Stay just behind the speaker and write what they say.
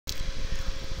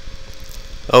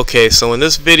Okay, so in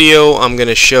this video I'm going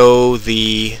to show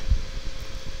the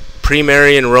Pre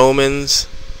Marian Romans,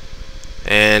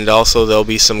 and also there'll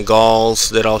be some Gauls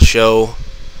that I'll show.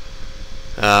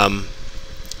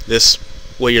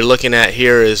 What you're looking at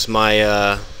here is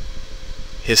my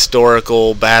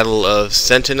historical battle of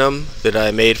Sentinum that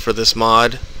I made for this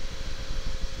mod.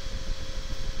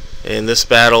 In this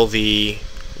battle, the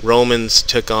Romans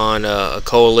took on a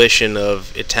coalition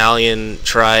of Italian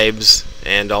tribes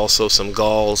and also some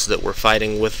Gauls that were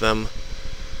fighting with them.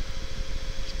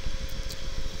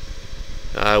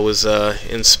 I was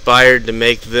inspired to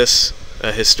make this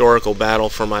a historical battle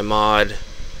for my mod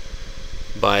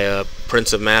by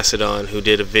Prince of Macedon, who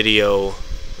did a video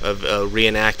of a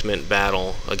reenactment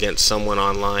battle against someone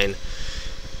online.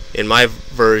 In my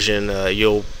version,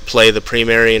 you'll play the Pre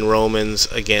Marian Romans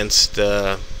against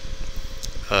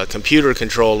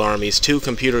computer-controlled armies, two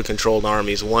computer-controlled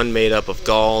armies, one made up of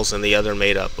Gauls and the other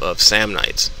made up of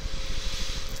Samnites.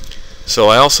 So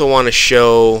I also want to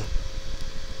show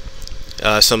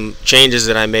some changes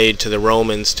that I made to the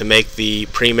Romans to make the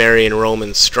Pre Marian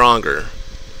Romans stronger.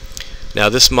 Now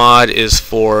this mod is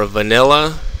for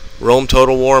vanilla Rome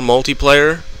Total War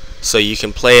multiplayer, so you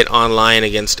can play it online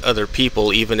against other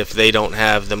people even if they don't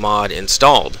have the mod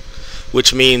installed,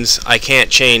 which means I can't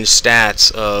change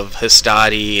stats of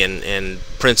Hastati and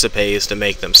Principes to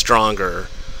make them stronger.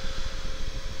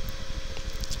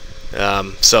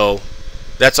 So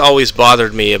that's always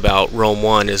bothered me about Rome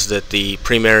 1, is that the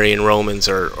Pre Marian Romans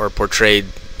are portrayed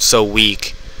so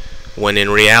weak, when in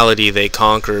reality they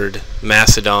conquered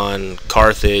Macedon,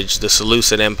 Carthage, the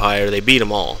Seleucid Empire. They beat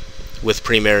them all with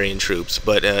Pre Marian troops.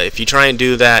 But if you try and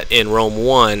do that in Rome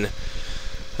 1,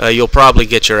 you'll probably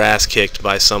get your ass kicked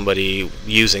by somebody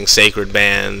using sacred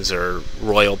bands or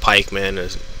royal pikemen or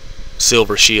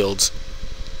silver shields.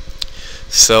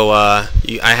 So I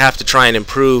have to try and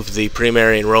improve the Pre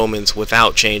Marian Romans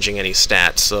without changing any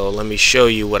stats. So let me show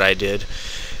you what I did.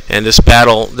 And this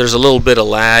battle, there's a little bit of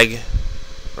lag,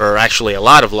 or actually a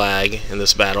lot of lag in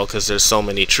this battle because there's so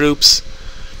many troops.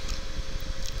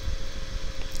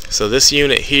 So this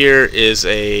unit here is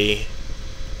a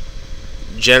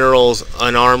general's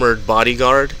unarmored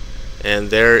bodyguard, and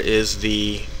there is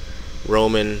the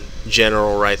Roman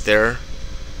general right there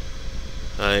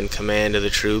in command of the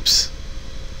troops.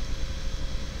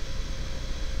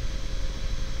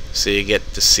 So you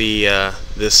get to see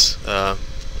this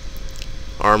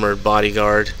armored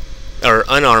bodyguard, or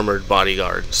unarmored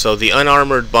bodyguard. So the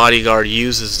unarmored bodyguard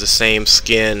uses the same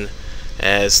skin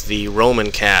as the Roman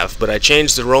Cav, but I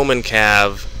changed the Roman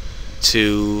Cav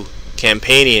to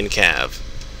Campanian Cav.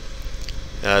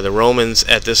 The Romans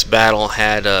at this battle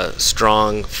had a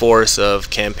strong force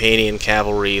of Campanian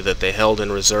cavalry that they held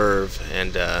in reserve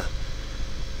and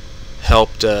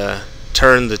helped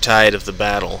turn the tide of the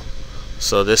battle.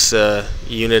 So this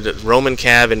unit, Roman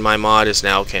Cav in my mod, is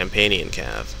now Campanian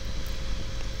Cav.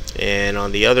 And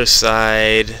on the other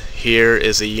side here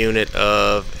is a unit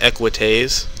of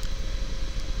Equites.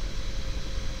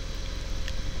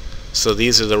 So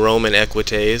these are the Roman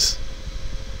Equites.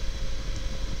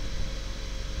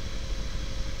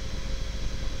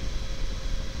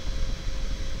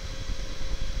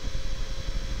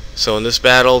 So in this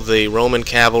battle, the Roman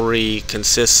cavalry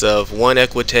consists of one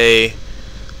Equite,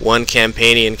 one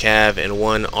Campanian Cav, and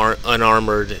one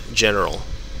unarmored general.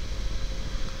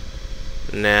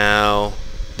 Now,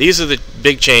 these are the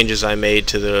big changes I made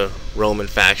to the Roman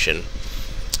faction.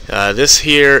 This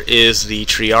here is the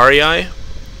Triarii,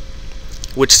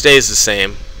 which stays the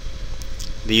same.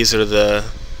 These are the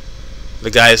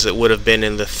guys that would have been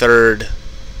in the third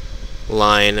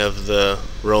line of the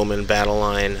Roman battle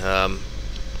line.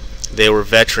 They were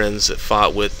veterans that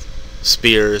fought with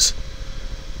spears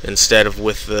instead of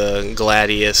with the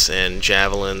gladius and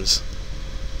javelins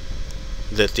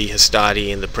that the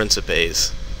Hastati and the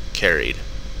Principes carried.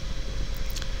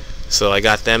 So I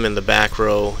got them in the back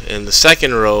row. In the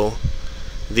second row,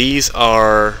 these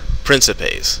are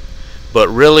Principes, but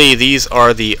really these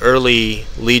are the early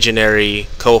Legionary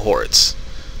Cohorts.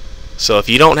 So if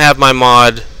you don't have my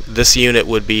mod, this unit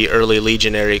would be early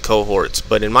Legionary Cohorts,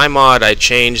 but in my mod I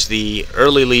changed the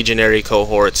early Legionary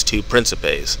Cohorts to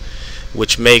Principes,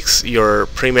 which makes your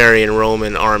Pre Marian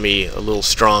Roman army a little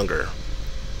stronger.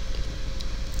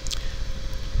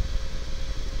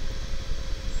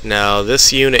 Now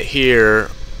this unit here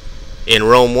in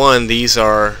Rome 1, these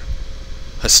are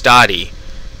Hastati,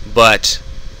 but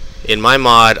in my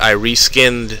mod I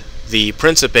reskinned the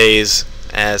Principes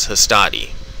as Hastati.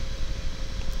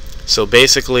 So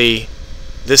basically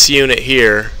this unit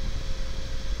here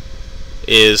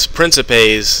is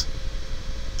Principes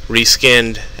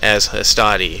reskinned as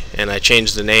Hastati, and I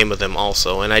changed the name of them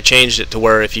also, and I changed it to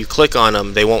where if you click on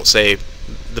them, they won't say,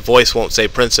 the voice won't say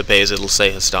Principes, it'll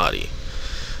say Hastati.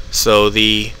 So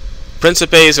the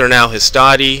Principes are now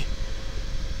Hastati,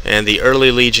 and the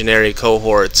early Legionary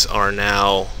cohorts are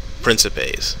now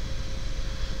Principes.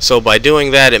 So by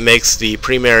doing that, it makes the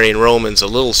Pre Marian Romans a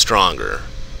little stronger.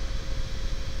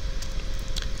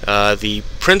 The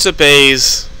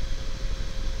Principes,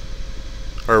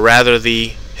 or rather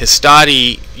the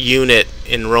Hastati unit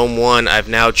in Rome 1, I've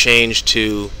now changed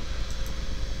to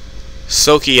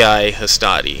Socii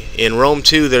Hastati. In Rome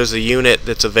 2, there's a unit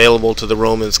that's available to the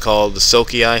Romans called the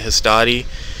Socii Hastati,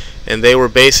 and they were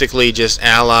basically just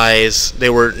allies. They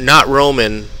were not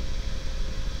Roman.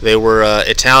 They were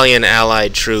Italian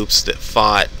allied troops that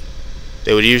fought.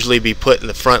 They would usually be put in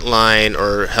the front line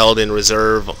or held in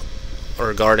reserve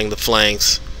or guarding the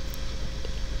flanks.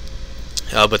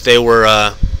 But they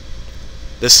were,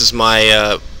 this is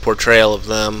my portrayal of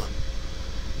them.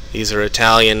 These are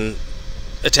Italians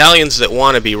that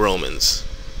want to be Romans,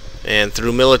 and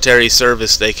through military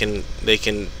service they can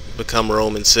become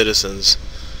Roman citizens.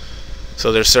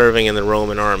 So they're serving in the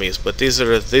Roman armies. But these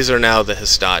are now the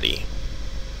Hastati.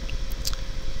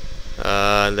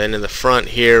 And then in the front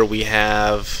here we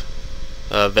have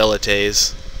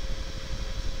Velites,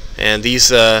 and these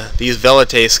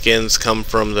Velite skins come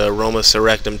from the Roma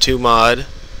Surrectum 2 mod.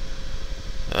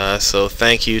 So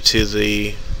thank you to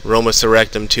the Roma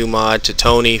Surrectum 2 mod, to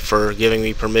Tony, for giving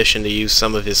me permission to use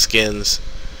some of his skins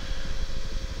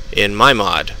in my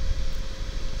mod.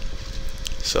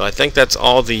 So I think that's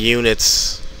all the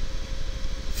units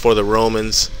for the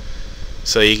Romans.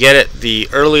 So you get it, the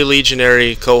early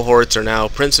Legionary cohorts are now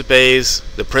Principes,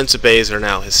 the Principes are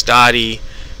now Hastati,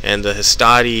 and the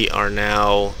Hastati are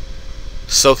now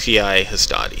Socii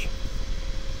Hastati.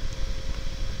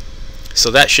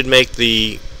 So that should make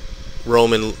the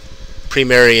Roman Pre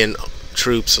Marian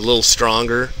troops a little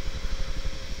stronger.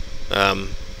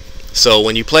 So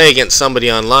when you play against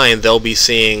somebody online, they'll be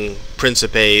seeing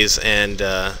Principes and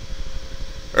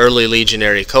early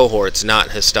Legionary cohorts, not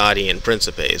Hastati and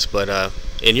Principes, but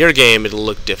in your game it'll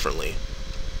look differently.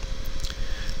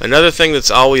 Another thing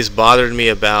that's always bothered me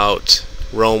about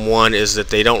Rome 1 is that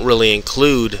they don't really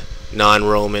include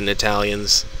non-Roman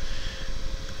Italians.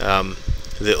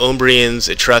 The Umbrians,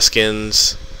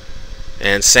 Etruscans,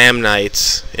 and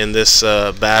Samnites in this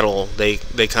battle, they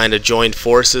kind of joined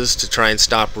forces to try and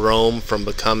stop Rome from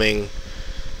becoming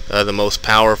the most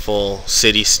powerful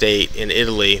city-state in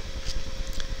Italy,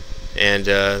 and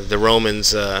the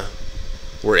Romans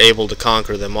were able to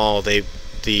conquer them all.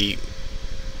 The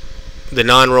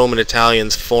non-Roman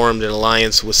Italians formed an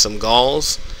alliance with some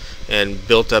Gauls and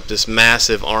built up this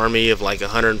massive army of like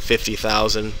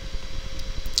 150,000.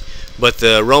 But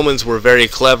the Romans were very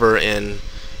clever in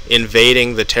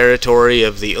invading the territory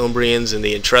of the Umbrians and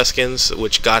the Etruscans,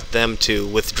 which got them to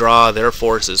withdraw their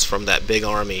forces from that big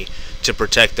army to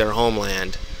protect their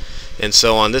homeland. And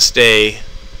so on this day,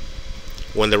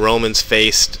 when the Romans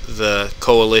faced the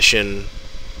coalition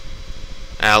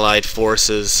allied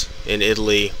forces in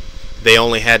Italy, they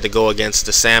only had to go against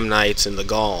the Samnites and the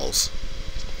Gauls.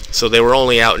 So they were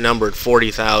only outnumbered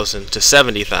 40,000 to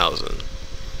 70,000.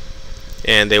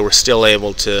 And they were still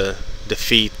able to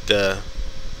defeat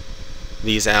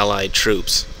these allied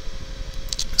troops.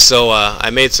 So I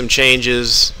made some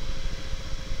changes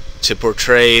to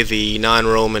portray the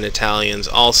non-Roman Italians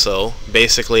also.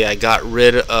 Basically, I got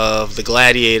rid of the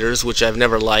Gladiators, which I've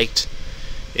never liked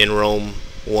in Rome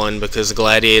 1, because the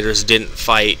Gladiators didn't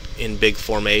fight in big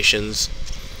formations.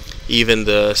 Even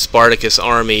the Spartacus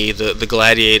army, the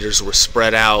Gladiators were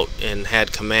spread out and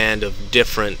had command of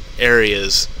different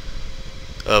areas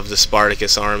of the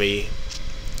Spartacus army.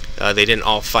 They didn't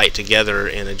all fight together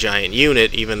in a giant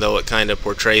unit, even though it kind of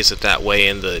portrays it that way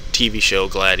in the TV show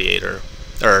Gladiator,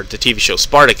 or the TV show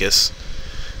Spartacus,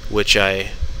 which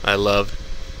I loved.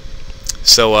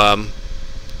 So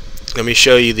let me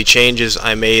show you the changes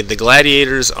I made. The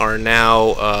Gladiators are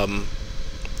now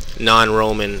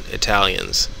non-Roman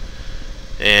Italians,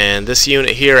 and this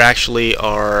unit here actually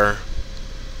are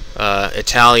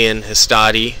Italian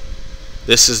Hastati.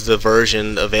 This is the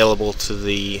version available to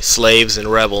the slaves and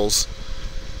rebels.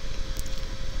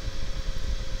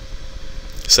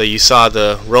 So you saw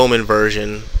the Roman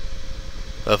version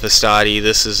of Hastati.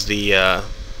 This is the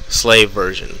slave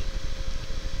version.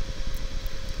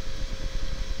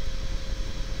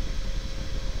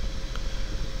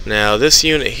 Now this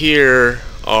unit here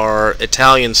are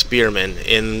Italian Spearmen.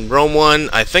 In Rome 1,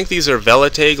 I think these are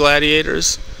Velite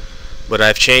Gladiators, but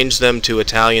I've changed them to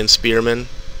Italian Spearmen.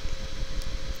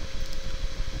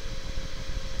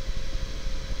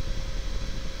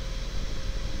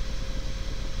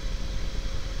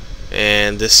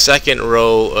 And this second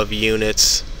row of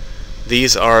units,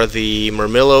 these are the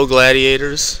Mirmillo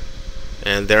Gladiators,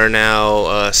 and they're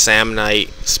now Samnite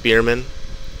Spearmen.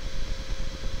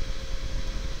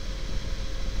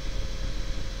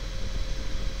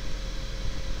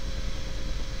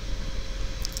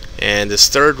 And this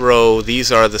third row,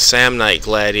 these are the Samnite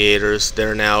Gladiators.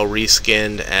 They're now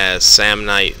reskinned as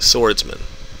Samnite Swordsmen.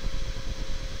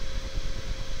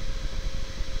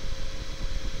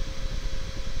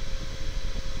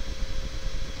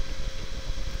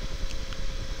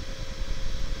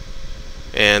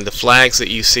 And the flags that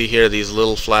you see here, these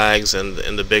little flags and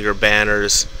the bigger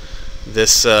banners,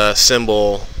 this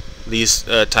symbol, these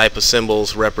type of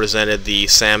symbols represented the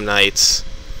Samnites.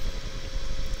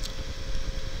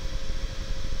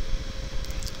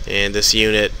 And this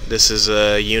unit, this is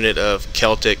a unit of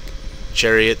Celtic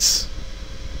chariots.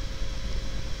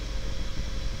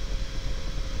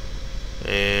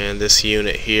 And this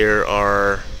unit here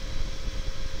are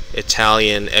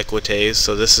Italian equites.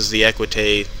 So this is the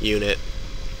equite unit,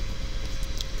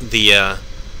 the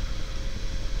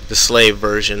slave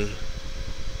version.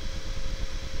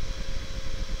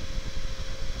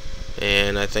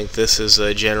 And I think this is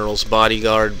a general's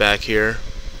bodyguard back here,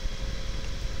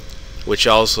 which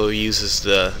also uses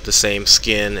the same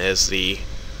skin as the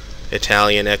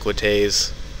Italian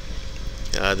equites.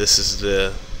 This is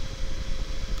the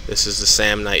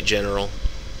Samnite general.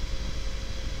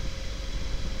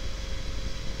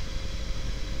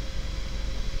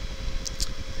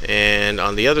 And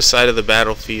on the other side of the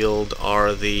battlefield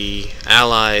are the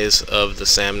allies of the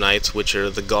Samnites, which are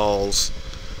the Gauls,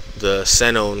 the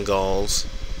Senon Gauls.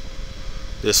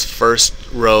 This first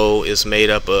row is made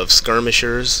up of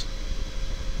skirmishers.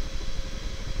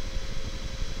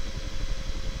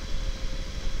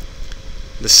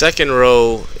 The second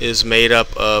row is made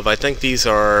up of, I think these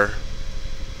are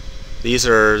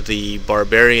the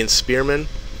barbarian spearmen.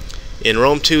 In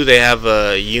Rome 2 they have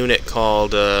a unit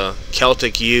called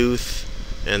Celtic youth,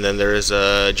 and then there's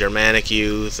a Germanic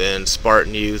youth and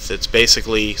Spartan youth. It's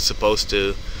basically supposed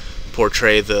to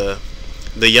portray the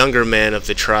younger men of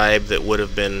the tribe that would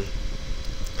have been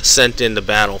sent into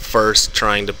battle first,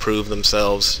 trying to prove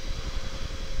themselves.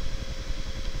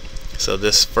 So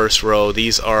this first row,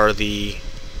 these are the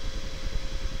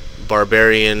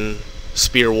barbarian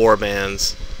spear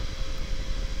warbands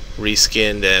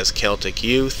reskinned as Celtic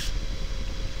youth.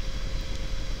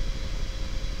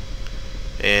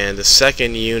 And the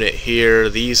second unit here,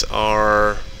 these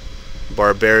are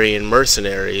barbarian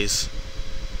mercenaries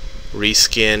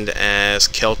reskinned as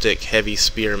Celtic heavy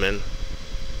spearmen.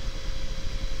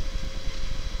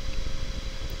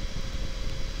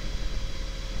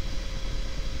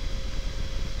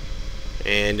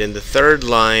 And in the third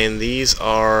line, these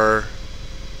are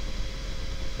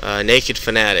naked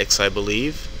fanatics, I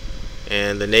believe,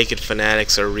 and the naked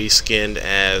fanatics are reskinned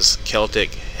as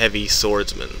Celtic heavy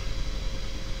swordsmen.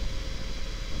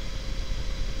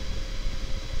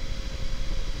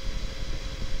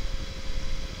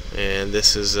 And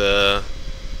this is a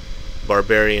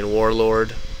barbarian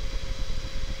warlord.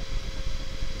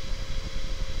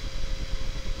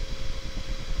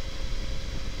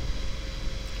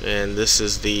 And this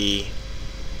is the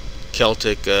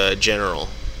Celtic general.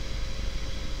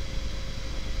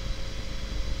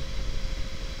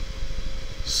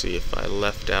 See if I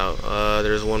left out.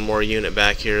 There's one more unit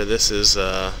back here. This is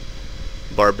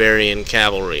barbarian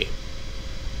cavalry.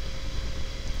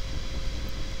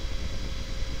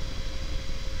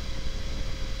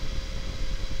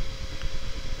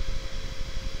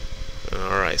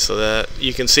 Alright, so that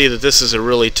you can see that this is a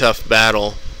really tough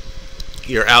battle.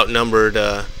 You're outnumbered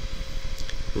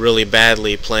really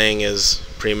badly playing as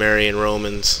Pre Marian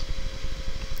Romans.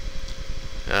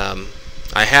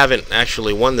 I haven't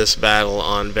actually won this battle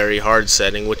on very hard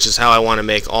setting, which is how I want to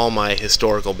make all my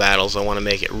historical battles. I want to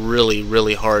make it really,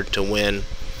 really hard to win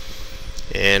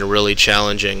and really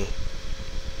challenging.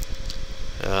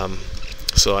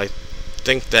 So I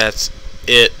think that's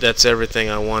it. That's everything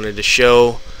I wanted to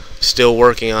show. Still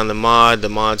working on the mod. The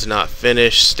mod's not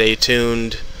finished. Stay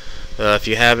tuned. If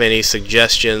you have any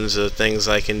suggestions of things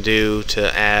I can do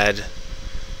to add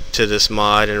to this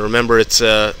mod, and remember it's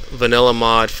a vanilla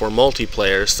mod for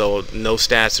multiplayer, so no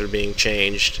stats are being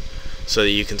changed, so that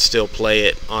you can still play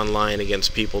it online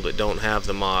against people that don't have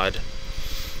the mod.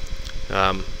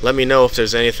 Let me know if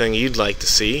there's anything you'd like to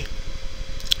see.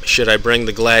 Should I bring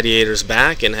the Gladiators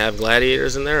back and have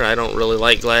Gladiators in there? I don't really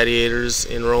like Gladiators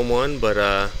in Rome 1,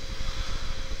 but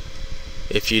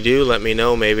if you do, let me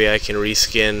know. Maybe I can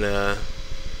reskin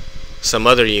some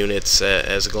other units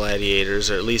as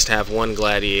Gladiators, or at least have one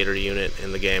Gladiator unit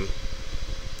in the game.